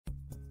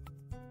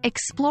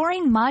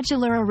Exploring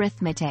Modular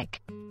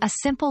Arithmetic, a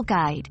simple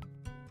guide.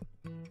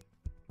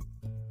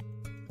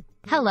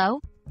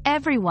 Hello,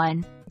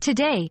 everyone.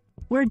 Today,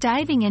 we're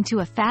diving into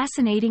a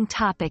fascinating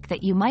topic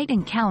that you might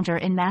encounter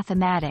in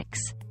mathematics: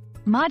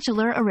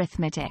 modular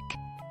arithmetic.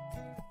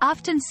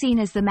 Often seen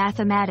as the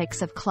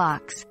mathematics of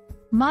clocks,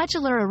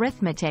 modular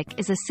arithmetic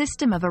is a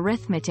system of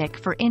arithmetic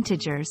for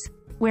integers,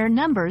 where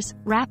numbers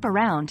wrap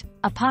around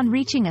upon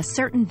reaching a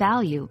certain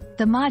value,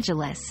 the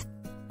modulus.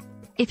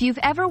 If you've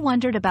ever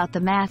wondered about the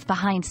math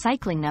behind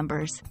cycling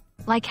numbers,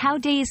 like how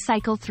days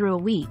cycle through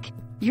a week,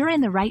 you're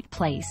in the right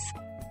place.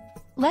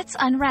 Let's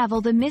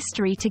unravel the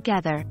mystery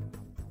together.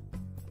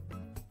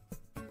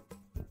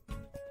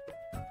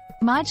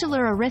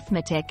 Modular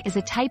arithmetic is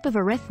a type of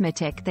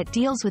arithmetic that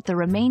deals with the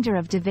remainder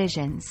of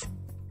divisions.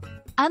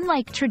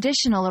 Unlike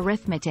traditional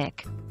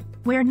arithmetic,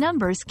 where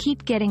numbers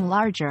keep getting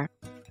larger,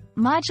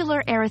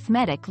 modular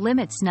arithmetic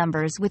limits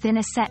numbers within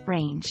a set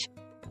range.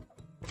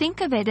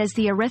 Think of it as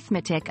the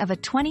arithmetic of a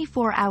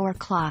 24-hour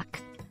clock.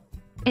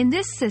 In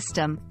this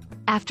system,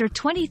 after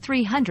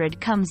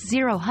 2300 comes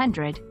 000,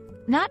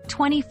 not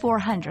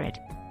 2400.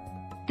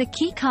 The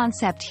key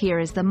concept here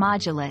is the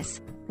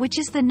modulus, which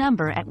is the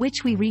number at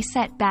which we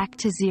reset back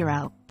to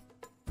 0.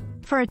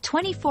 For a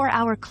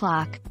 24-hour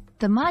clock,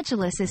 the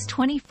modulus is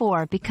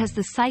 24 because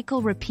the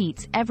cycle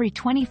repeats every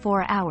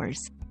 24 hours.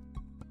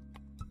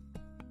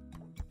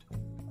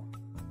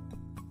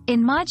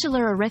 In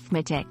modular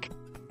arithmetic,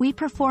 we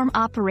perform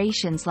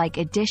operations like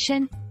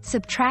addition,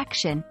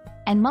 subtraction,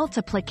 and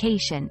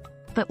multiplication,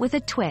 but with a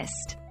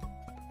twist.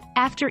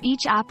 After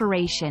each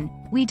operation,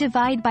 we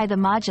divide by the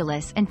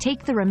modulus and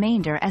take the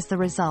remainder as the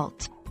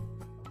result.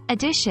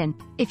 Addition: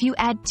 if you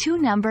add two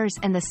numbers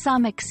and the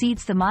sum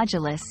exceeds the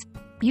modulus,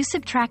 you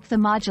subtract the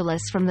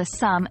modulus from the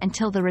sum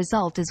until the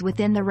result is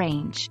within the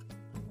range.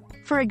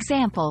 For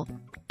example,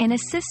 in a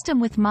system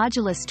with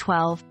modulus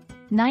 12,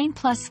 9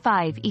 plus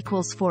 5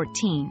 equals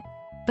 14.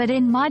 But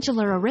in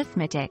modular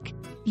arithmetic,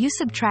 you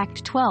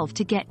subtract 12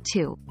 to get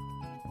 2.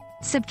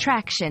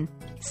 Subtraction: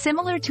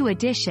 similar to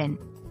addition,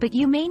 but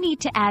you may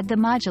need to add the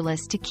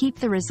modulus to keep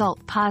the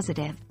result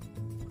positive.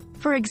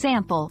 For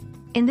example,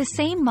 in the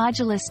same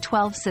modulus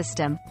 12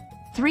 system,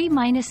 3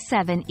 minus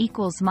 7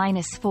 equals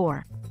minus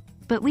 4.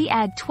 But we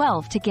add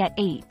 12 to get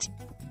 8.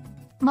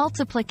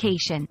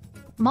 Multiplication: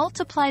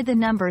 multiply the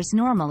numbers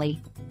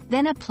normally,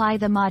 then apply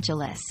the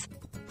modulus.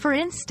 For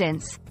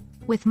instance,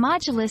 with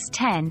modulus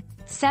 10,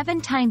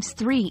 7 times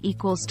 3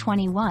 equals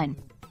 21,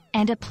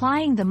 and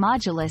applying the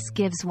modulus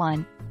gives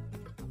 1.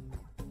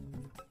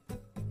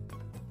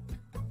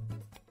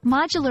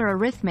 Modular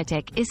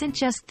arithmetic isn't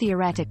just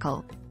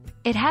theoretical.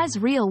 It has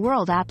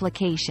real-world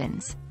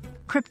applications.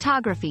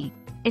 Cryptography: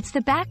 it's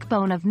the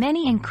backbone of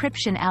many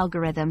encryption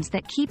algorithms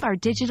that keep our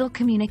digital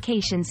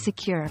communications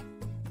secure.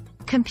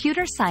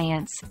 Computer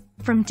science: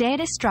 from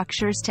data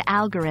structures to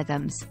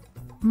algorithms,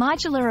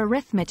 modular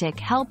arithmetic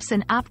helps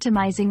in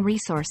optimizing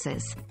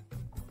resources.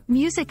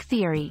 Music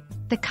theory: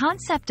 the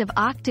concept of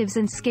octaves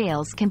and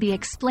scales can be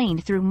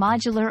explained through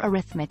modular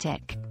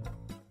arithmetic.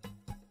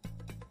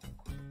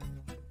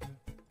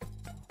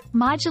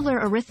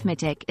 Modular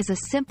arithmetic is a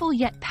simple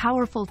yet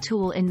powerful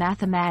tool in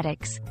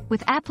mathematics,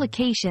 with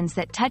applications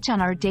that touch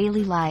on our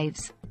daily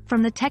lives,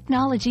 from the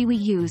technology we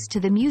use to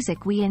the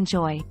music we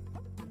enjoy.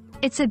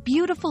 It's a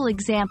beautiful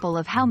example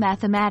of how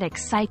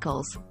mathematics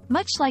cycles,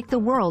 much like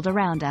the world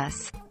around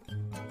us.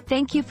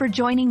 Thank you for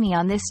joining me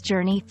on this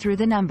journey through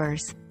the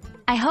numbers.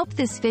 I hope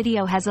this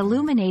video has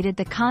illuminated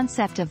the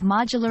concept of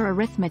modular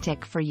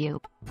arithmetic for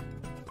you.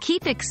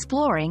 Keep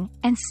exploring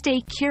and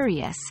stay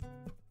curious.